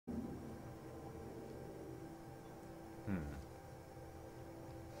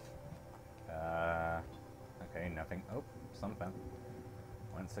anything. Oh, something.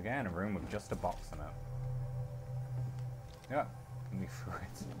 Once again, a room with just a box in it. Yeah, move through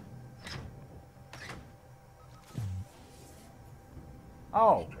it.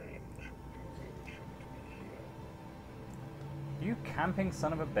 Oh! You camping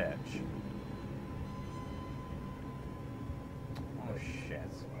son of a bitch. Oh shit.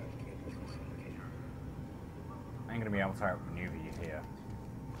 I ain't gonna be able to outmaneuver you here.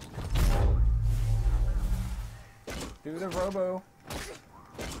 Do the robo.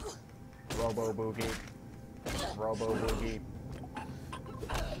 Robo boogie. Robo boogie.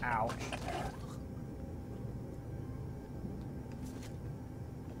 Ouch.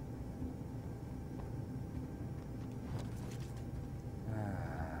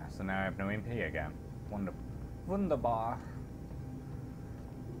 So now I have no MP again. Wunderbar.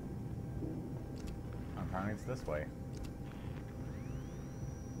 Apparently it's this way.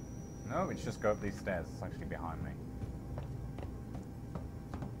 No, it's just go up these stairs. It's actually behind me.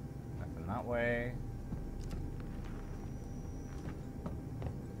 Nothing that way.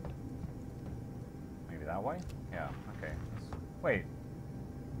 Maybe that way? Yeah, okay. Wait.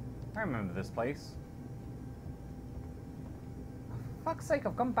 I remember this place. For fuck's sake,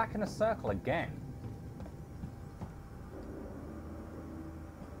 I've gone back in a circle again.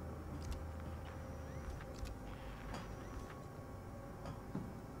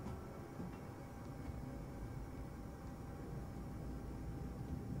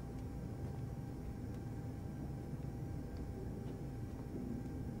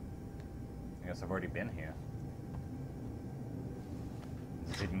 I guess I've already been here.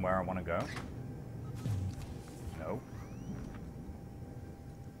 Is this even where I want to go? No.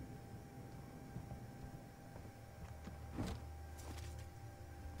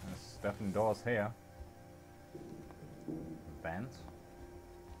 There's stuff in doors here. Vent.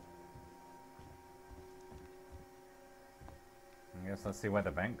 I guess let's see where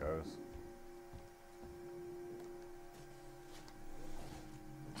the vent goes.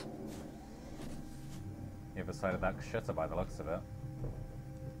 The other side of that shitter by the looks of it.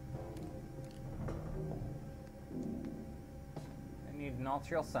 I need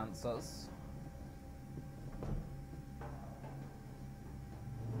natural sensors.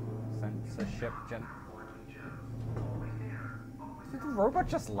 Censorship gen... Did the robot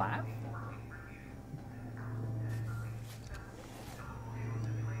just laugh?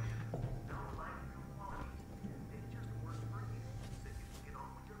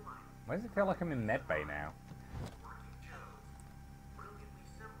 Why does it feel like I'm in medbay now?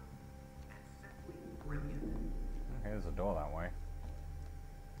 Okay, there's a door that way.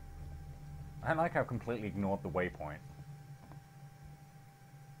 I like how I completely ignored the waypoint.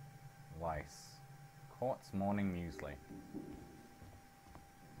 Lice. Quartz morning muesli.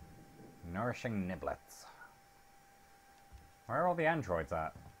 Nourishing niblets. Where are all the androids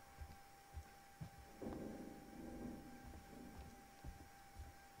at?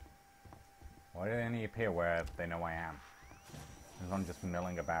 Why do they only appear where they know I am? As I'm just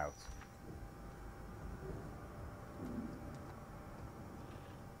milling about.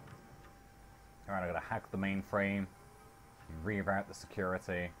 Alright, I gotta hack the mainframe, reroute the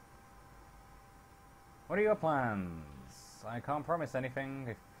security. What are your plans? I can't promise anything.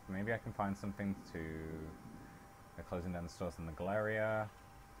 If maybe I can find something to... They're closing down the stores in the Galeria.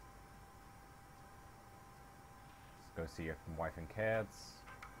 Let's go see your wife and kids.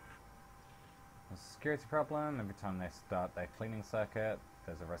 There's a security problem. Every time they start their cleaning circuit,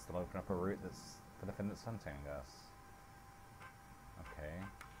 there's a risk they'll open up a route that's for the thing that's hunting us. Okay.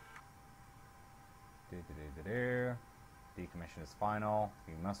 Decommission is final.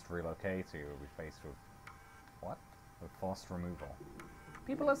 You must relocate or you will be faced with... What? With forced removal.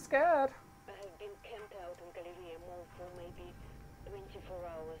 People are scared! I have been camped out in Galeria Mall for maybe 24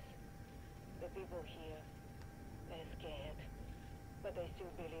 hours. The people here, they're scared. But I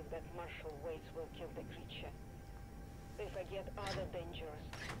still believe that martial ways will kill the creature. They forget other dangers.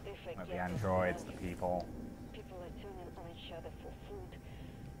 They forget the androids, the people. People are turning on each other for food,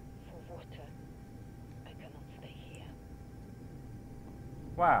 for water. I cannot stay here.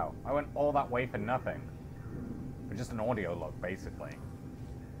 Wow, I went all that way for nothing. For just an audio log, basically.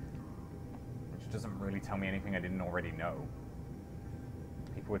 Which doesn't really tell me anything I didn't already know.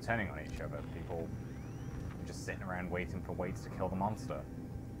 People were turning on each other. People were just sitting around waiting for waits to kill the monster.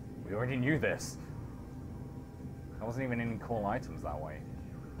 We already knew this. There wasn't even any cool items that way.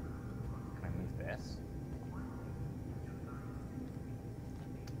 Can I move this?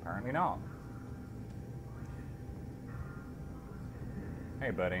 Apparently not.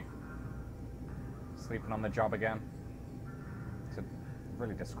 Hey, buddy. Sleeping on the job again? It's a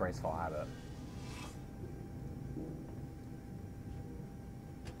really disgraceful habit.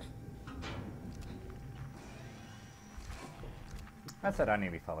 That said, I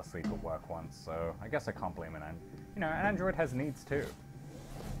nearly fell asleep at work once, so I guess I can't blame an an android has needs too.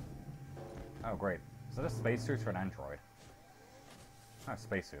 Oh great. Is that a spacesuit for an android? Oh,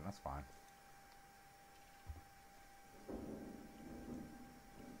 spacesuit, that's fine.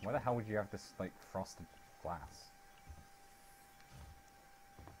 Why the hell would you have this, like, frosted glass?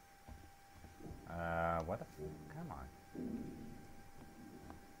 Where the fuck am I?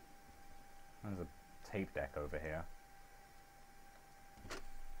 There's a tape deck over here.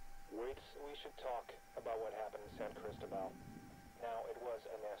 Wait, we should talk about what happened in San Cristobal. Now, it was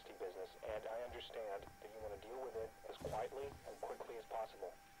a nasty business, and I understand that you want to deal with it as quietly and quickly as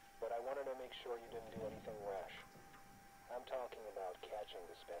possible. But I wanted to make sure you didn't do anything rash. I'm talking about catching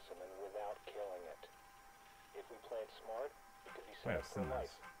the specimen without killing it. If we play it smart, it could be set up for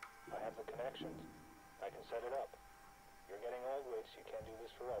life. I have the connections. I can set it up. You're getting old, Wait, so you can't do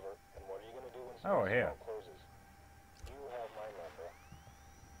this forever. And what are you going to do when Cristobal closes? You have my number.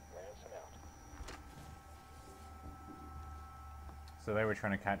 Ransom out. So they were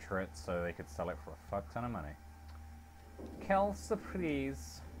trying to capture it so they could sell it for a fuck ton of money. Quelle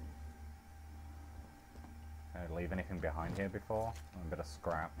surprise. Leave anything behind here before? A bit of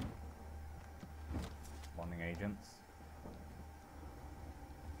scrap. Bonding agents.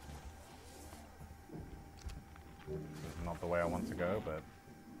 This is not the way I want to go, but...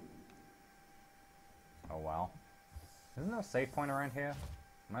 oh well. Isn't there a save point around here?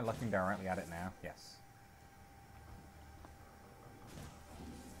 Am I looking directly at it now? Yes.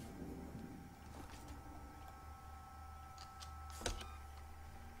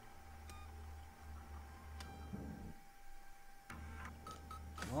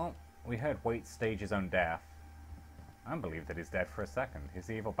 Well, we heard Waite stage his own death. I don't believe that he's dead for a second. He's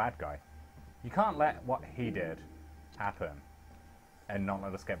the evil bad guy. You can't let what he did happen and not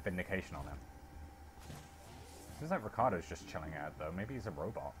let us get vindication on him. Seems like Ricardo's just chilling out, though. Maybe he's a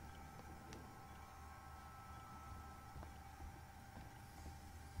robot.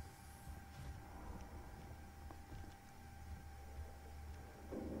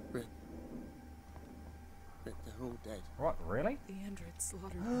 Rick, they're all dead. What, really? The androids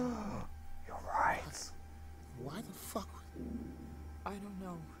slaughtered them. You're right. Why the fuck? I don't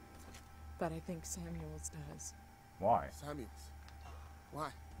know, but I think Samuels does. Why? Samuels. Why?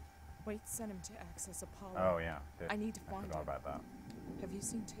 Wait, sent him to access Apollo. Oh, yeah. I need to find I forgot him. about that. Have you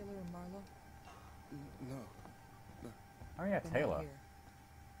seen Taylor and Marlowe? No. Oh, yeah, They're Taylor. not here.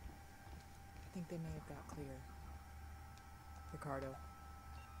 I think they may have got clear. Ricardo.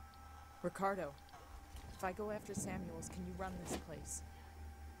 Ricardo, if I go after Samuels, can you run this place?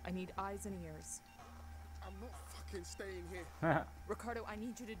 I need eyes and ears. I'm not fucking staying here. Ricardo, I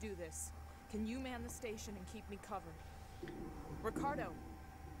need you to do this. Can you man the station and keep me covered? Ricardo!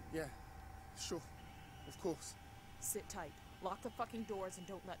 Yeah, sure. Of course. Sit tight. Lock the fucking doors and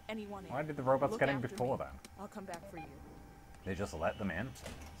don't let anyone in. Why did the robots Look get in after before me. then? I'll come back for you. They just let them in?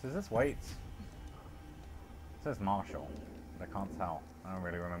 So is this Waits? It says Marshall, but I can't tell. I don't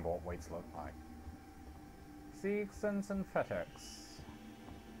really remember what Waits look like. Seeks and synthetics.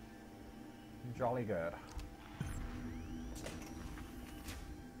 Jolly good.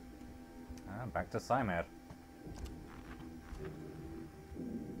 Back to Symed.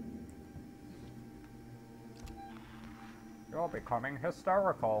 You're becoming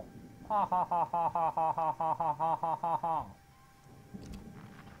hysterical. Ha ha ha ha ha ha ha ha ha ha ha ha ha.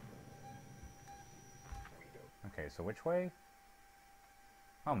 Okay, so which way?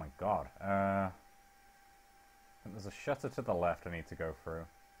 Oh my god. There's a shutter to the left I need to go through.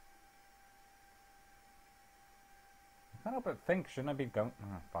 I can't help but think, shouldn't I be going...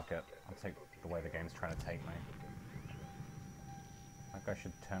 oh, fuck it. I'll take the way the game's trying to take me. Like I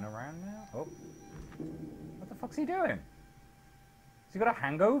should turn around now? Oh. What the fuck's he doing? Has he got a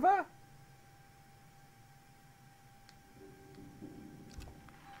hangover?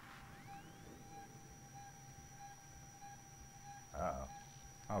 Uh-oh.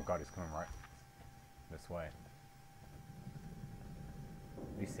 Oh god, he's coming right this way.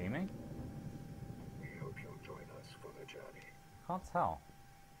 Did he see me? We hope you'll join us for the journey. Can't tell.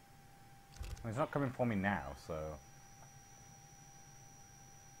 Well, he's not coming for me now, so...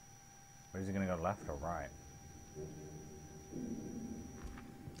 where's he gonna go, left or right?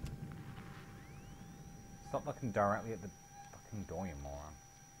 Stop looking directly at the fucking door, you moron.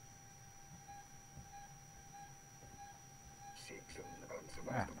 Seeks and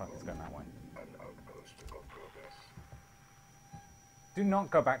Ah, fuck, it's going that way. an outpost of progress. Do not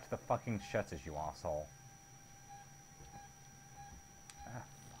go back to the fucking shutters, you asshole. Ah,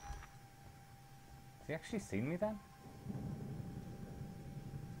 fuck. Has he actually seen me then?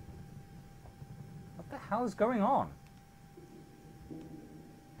 What the hell is going on?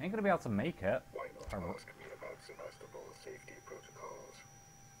 Ain't gonna be able to make it. Why not ask me about Sevastopol's safety protocols?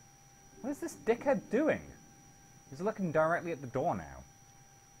 What is this dickhead doing? He's looking directly at the door now.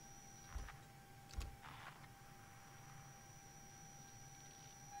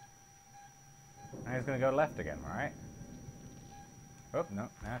 Now he's gonna go left again, right? Oh, no.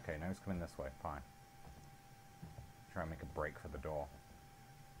 Okay, now he's coming this way. Fine. Try and make a break for the door.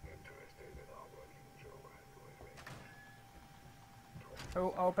 Interested in our working Joe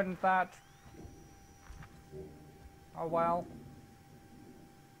and Who opened that? Oh well.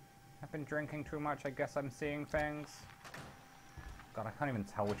 I've been drinking too much. I guess I'm seeing things. God, I can't even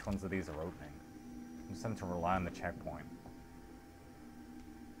tell which ones of these are opening. I'm just having to rely on the checkpoint.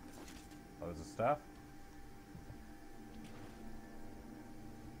 Loads of stuff.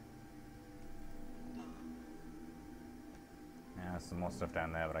 Yeah, there's some more stuff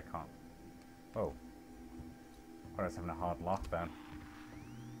down there, but I can't. Oh. I was having a hard lock then.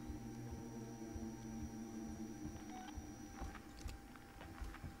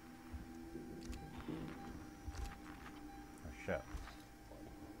 Oh shit.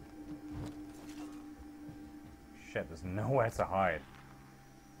 Shit, there's nowhere to hide.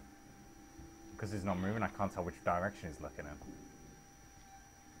 Because he's not moving, I can't tell which direction he's looking in.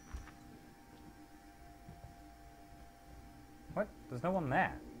 What? There's no one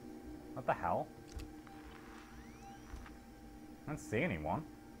there. What the hell? I don't see anyone.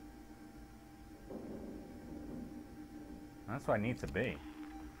 That's where I need to be.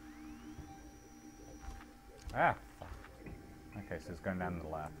 Ah, fuck. Okay, so it's going down the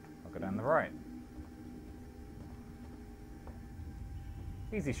left. I'll go down the right.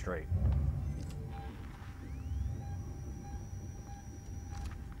 Easy street.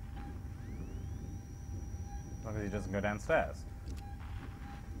 As long as he doesn't go downstairs.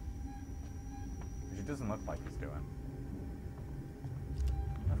 Which it doesn't look like he's doing.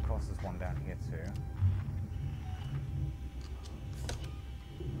 Of course there's one down here too.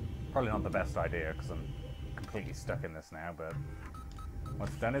 Probably not the best idea because I'm completely stuck in this now, but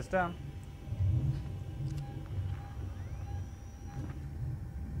what's done is done.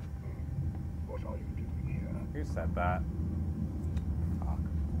 What are you doing here? Who said that? Fuck.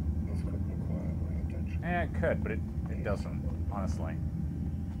 This could require my attention. Yeah, it could, but it doesn't, honestly.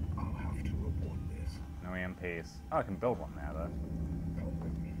 I'll have to report this. No EMPs. Oh, I can build one now, though. Come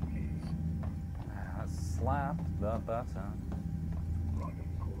with me, please. Slap the button. Running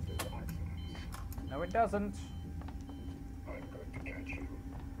causes accidents. No, it doesn't. I'm going to catch you.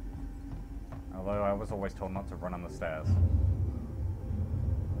 Although I was always told not to run on the stairs.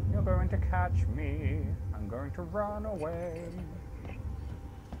 You're going to catch me. I'm going to run away.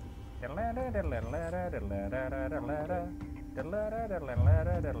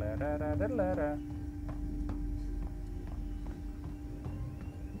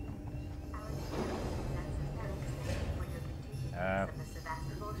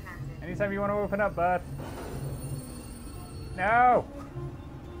 Anytime you want to open up, bud. No!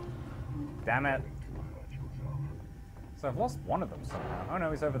 Damn it. So I've lost one of them somehow. Oh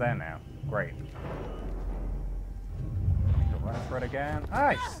no, he's over there now. Great. Go run for it again.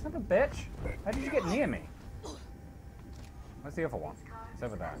 Ah, you son of a bitch! How did you get near me? Where's the other one? It's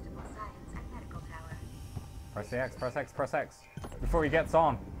over there. Press the X, press X, press X. Before he gets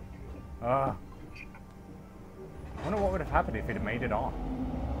on. I wonder what would have happened if he'd have made it on.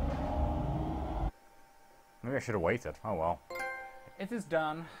 Maybe I should have waited. Oh well. It is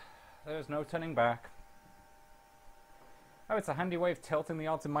done. There's no turning back. Oh, it's a handy way of tilting the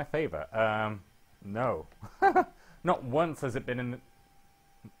odds in my favor. No. Not once has it been in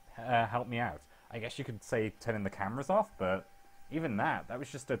help me out. I guess you could say turning the cameras off, but even that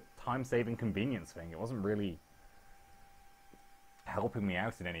was just a time-saving convenience thing. It wasn't really helping me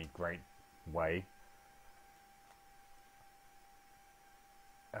out in any great way.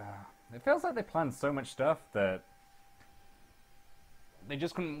 It feels like they planned so much stuff that they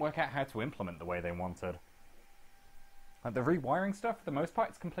just couldn't work out how to implement the way they wanted. Like, the rewiring stuff, for the most part,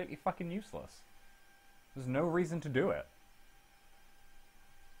 it's completely fucking useless. There's no reason to do it.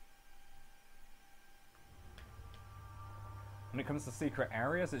 When it comes to secret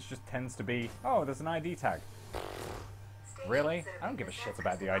areas, it just tends to be, oh, there's an ID tag. Really? I don't give a shit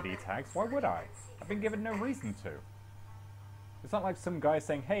about the ID tags. Why would I? I've been given no reason to. It's not like some guy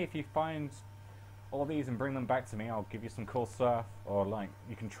saying, hey, if you find all these and bring them back to me, I'll give you some cool stuff. Or, like,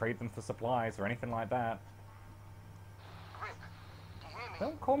 you can trade them for supplies or anything like that. Rip, do you hear me?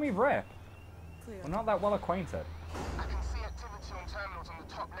 Don't call me Rip. Clear. We're not that well acquainted. I can see activity on terminals on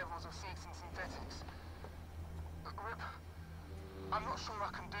the top levels of seeds and synthetics. Rip, I'm not sure I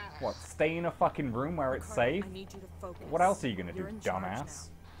can do this. What, stay in a fucking room where it's Ricardo, safe? I need you to focus. What else are you gonna You're do, in charge dumbass?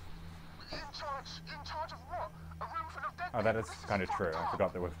 now. In charge of what? A room full of dead Oh, that people? is This kind of fucked true. I up.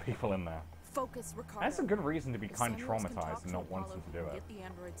 forgot there were people in there. Focus, Ricardo. That's a good reason to be If kind of Samuels can talk traumatized and to not Apollo, wanting to he do can it. get the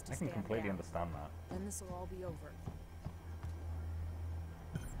androids to I can stand completely down. understand that. Then this will all be over.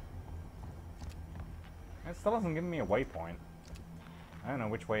 It still hasn't given me a waypoint. I don't know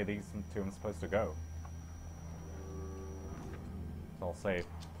which way these two are supposed to go. So I'll save.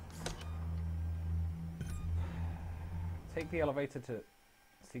 Take the elevator to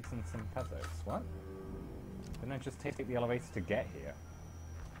Seeks and Sympathetics. What? Didn't I just take the elevator to get here?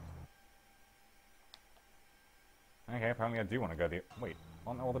 Okay, apparently I do want to go the... Wait,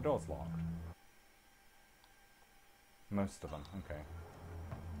 aren't all the doors locked? Most of them, okay.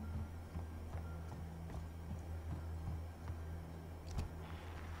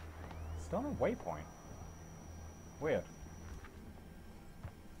 Still no waypoint. Weird.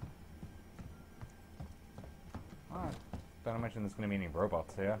 Ah, don't imagine there's going to be any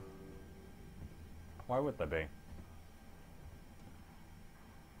robots here. Why would there be?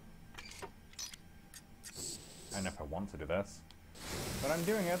 I don't know if I want to do this, but I'm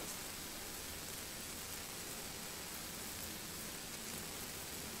doing it.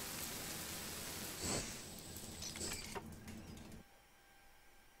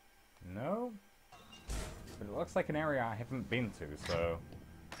 No? But it looks like an area I haven't been to, so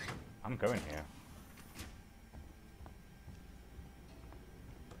I'm going here.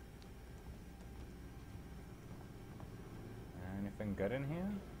 Anything good in here?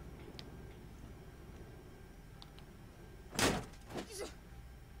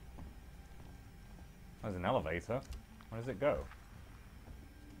 There's an elevator. Where does it go?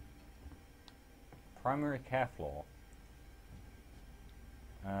 Primary care floor.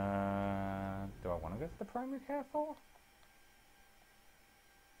 Do I want to go to the primary care floor?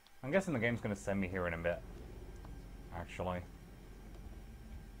 I'm guessing the game's going to send me here in a bit. Actually.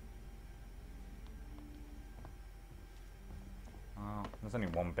 Oh, there's only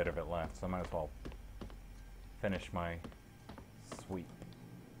one bit of it left, so I might as well finish my sweep.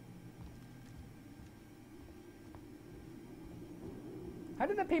 How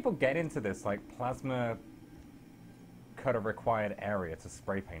did the people get into this, like, plasma cutter required area to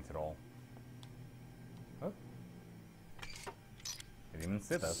spray paint it all? Oh. Didn't even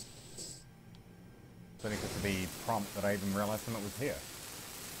see this. It's only because of the prompt that I even realized when it was here.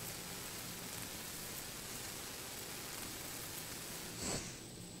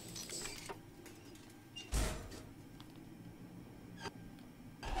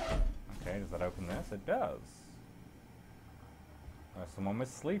 Okay, does that open this? It does. Someone was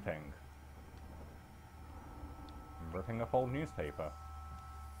sleeping. Ripping up old newspaper.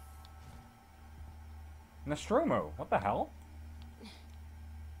 Nostromo! What the hell?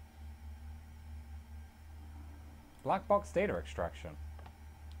 Blackbox data extraction.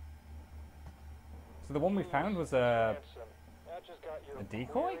 So the one we found was a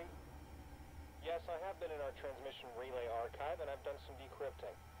decoy? Yes, I have been in our transmission relay archive, and I've done some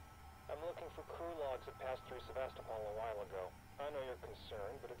decrypting. I'm looking for crew logs that passed through Sevastopol a while ago. I know you're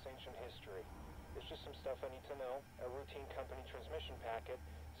concerned, but it's ancient history. There's just some stuff I need to know. A routine company transmission packet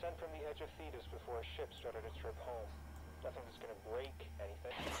sent from the edge of Thetis before a ship started its trip home. Nothing that's gonna break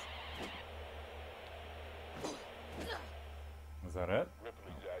anything. Is that it?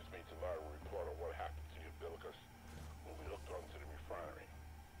 Ripley's asked me to log a report on what happened to your Umbilicus when we hooked onto the refinery.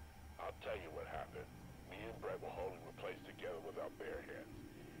 I'll tell you what happened. Me and Brett were holding the place together with our bare hands.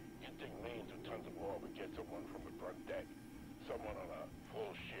 You'd think millions of tons of oil would get someone from the front deck. Someone on a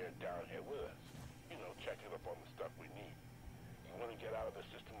full share down here with us. You know, checking up on the stuff we need. You want to get out of the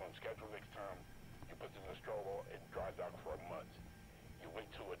system on schedule next time? You put the Nostromo in dry dock for a month. You wait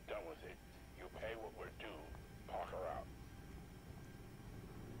till we're done with it. You pay what we're due. Park her out.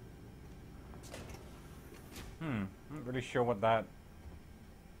 I'm not really sure what that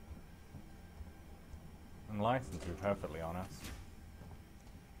enlightens, to be perfectly honest.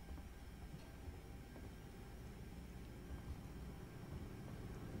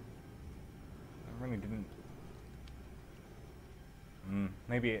 I really didn't...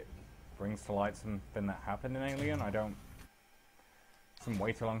 maybe it brings to light something that happened in Alien, I don't... It's been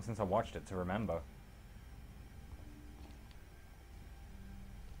way too long since I watched it to remember.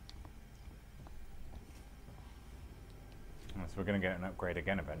 So we're going to get an upgrade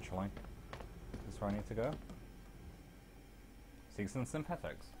again eventually. Is this where I need to go? Seeks and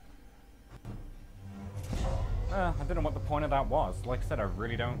Sympathetics. I don't know what the point of that was. Like I said, I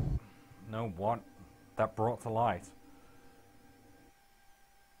really don't know what that brought to light.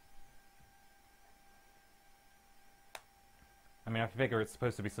 I mean, I figure it's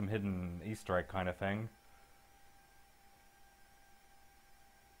supposed to be some hidden Easter egg kind of thing.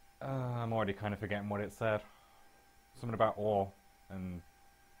 I'm already kind of forgetting what it said. Something about ore and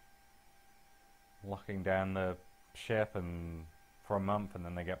locking down the ship and for a month and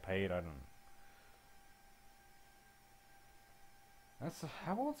then they get paid. I don't know. That's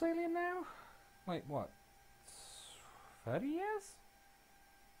how old's Alien now? Like what? 30 years?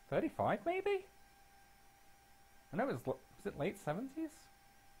 35 maybe? I know was it late 70s?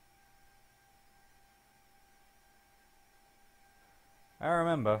 I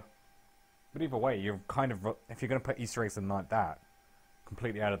remember. But either way, you're kind of, if you're going to put Easter eggs in like that,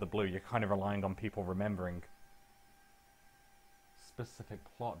 completely out of the blue, you're kind of relying on people remembering specific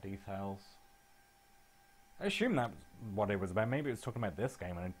plot details. I assume that's what it was about. Maybe it was talking about this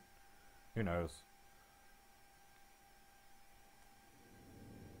game, and who knows.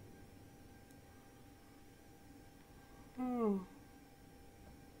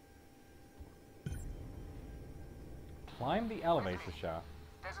 Climb the elevator shaft.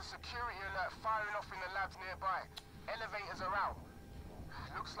 There's a security alert firing off in the labs nearby. Elevators are out.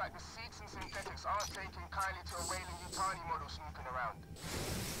 Looks like the seats and synthetics aren't taking kindly to a Weyland-Yutani model snooping around.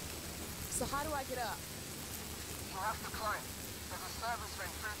 So how do I get up? You'll have to climb. There's a service vent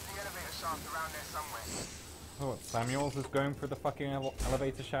through to the elevator shaft around there somewhere. Oh, Samuels is going through the fucking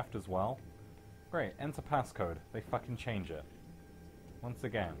elevator shaft as well? Great, enter passcode. They fucking change it. Once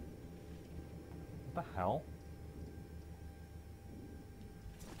again. What the hell?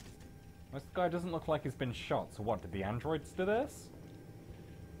 This guy doesn't look like he's been shot, so what, did the androids do this?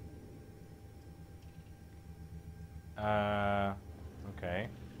 Okay.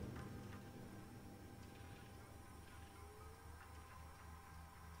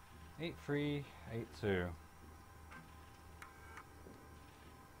 Eight 382.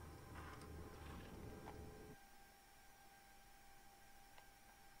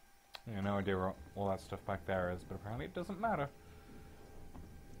 Yeah, no idea what all that stuff back there is, but apparently it doesn't matter.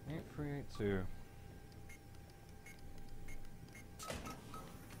 8382.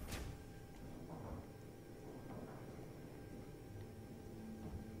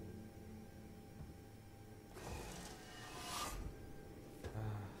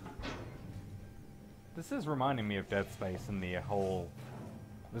 This is reminding me of Dead Space and the whole...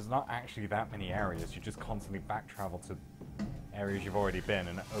 There's not actually that many areas, you just constantly back travel to areas you've already been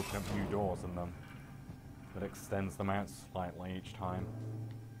and open up new doors in them. That extends them out slightly each time.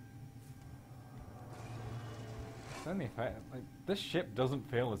 Only if like, this ship doesn't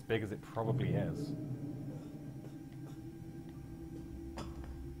feel as big as it probably is.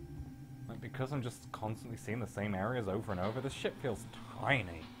 Like, because I'm just constantly seeing the same areas over and over, this ship feels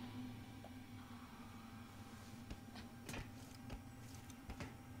tiny.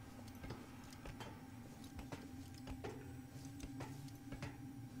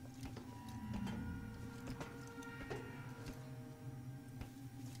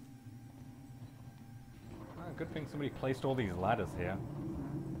 Good thing somebody placed all these ladders here.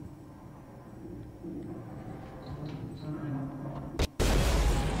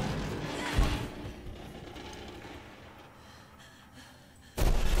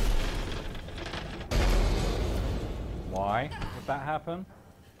 Why would that happen?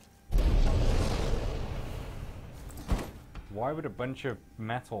 Why would a bunch of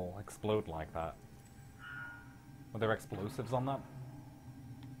metal explode like that? Were there explosives on that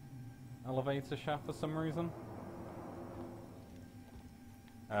elevator shaft for some reason?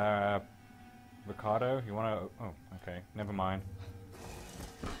 Ricardo, you wanna... Oh, okay, never mind.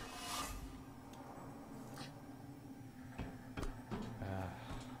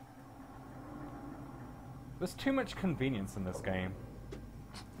 There's too much convenience in this game.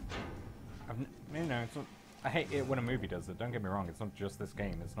 You know, it's not, I hate it when a movie does it, don't get me wrong, it's not just this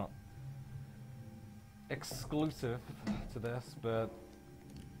game, it's not exclusive to this, but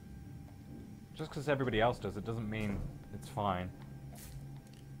just because everybody else does it doesn't mean it's fine.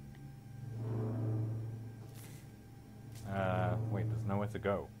 Wait, there's nowhere to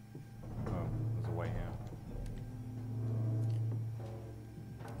go. Oh, there's a way here.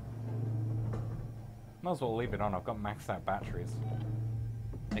 Might as well leave it on, I've got maxed out batteries.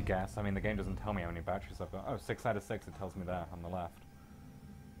 I guess, I mean the game doesn't tell me how many batteries I've got. Oh, 6 out of 6 it tells me there, on the left.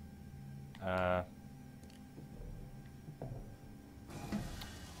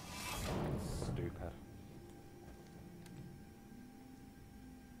 Stupid.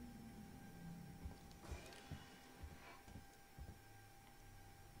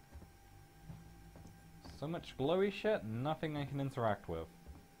 So much glowy shit, nothing I can interact with.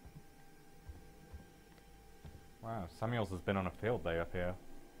 Wow, Samuels has been on a field day up here.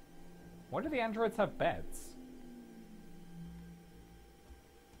 Why do the androids have beds?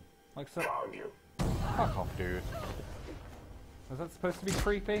 Like so... Found you. Fuck off, dude. Was that supposed to be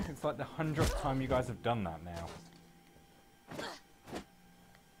creepy? It's like the 100th time you guys have done that now.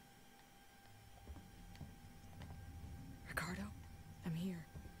 Ricardo, I'm here.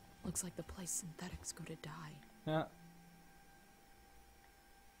 Looks like the place synthetics go to die. Yeah.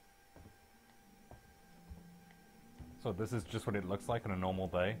 So this is just what it looks like on a normal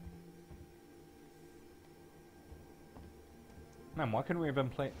day? Man, why couldn't we have been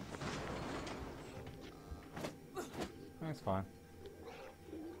playing... It's fine.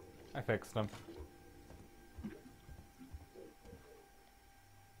 I fixed them.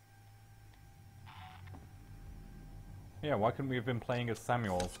 Yeah, why couldn't we have been playing as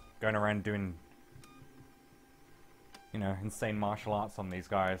Samuels, going around doing, you know, insane martial arts on these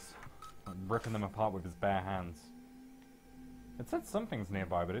guys, ripping them apart with his bare hands? It said something's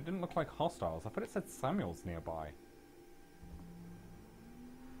nearby, but it didn't look like hostiles. I thought it said Samuels nearby.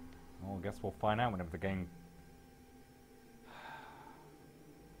 Well, I guess we'll find out whenever the game...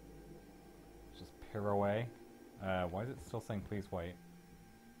 Just peer away. Why is it still saying please wait?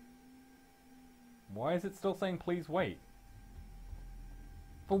 Why is it still saying please wait?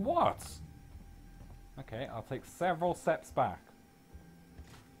 For what? Okay, I'll take several steps back.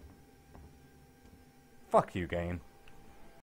 Fuck you, game.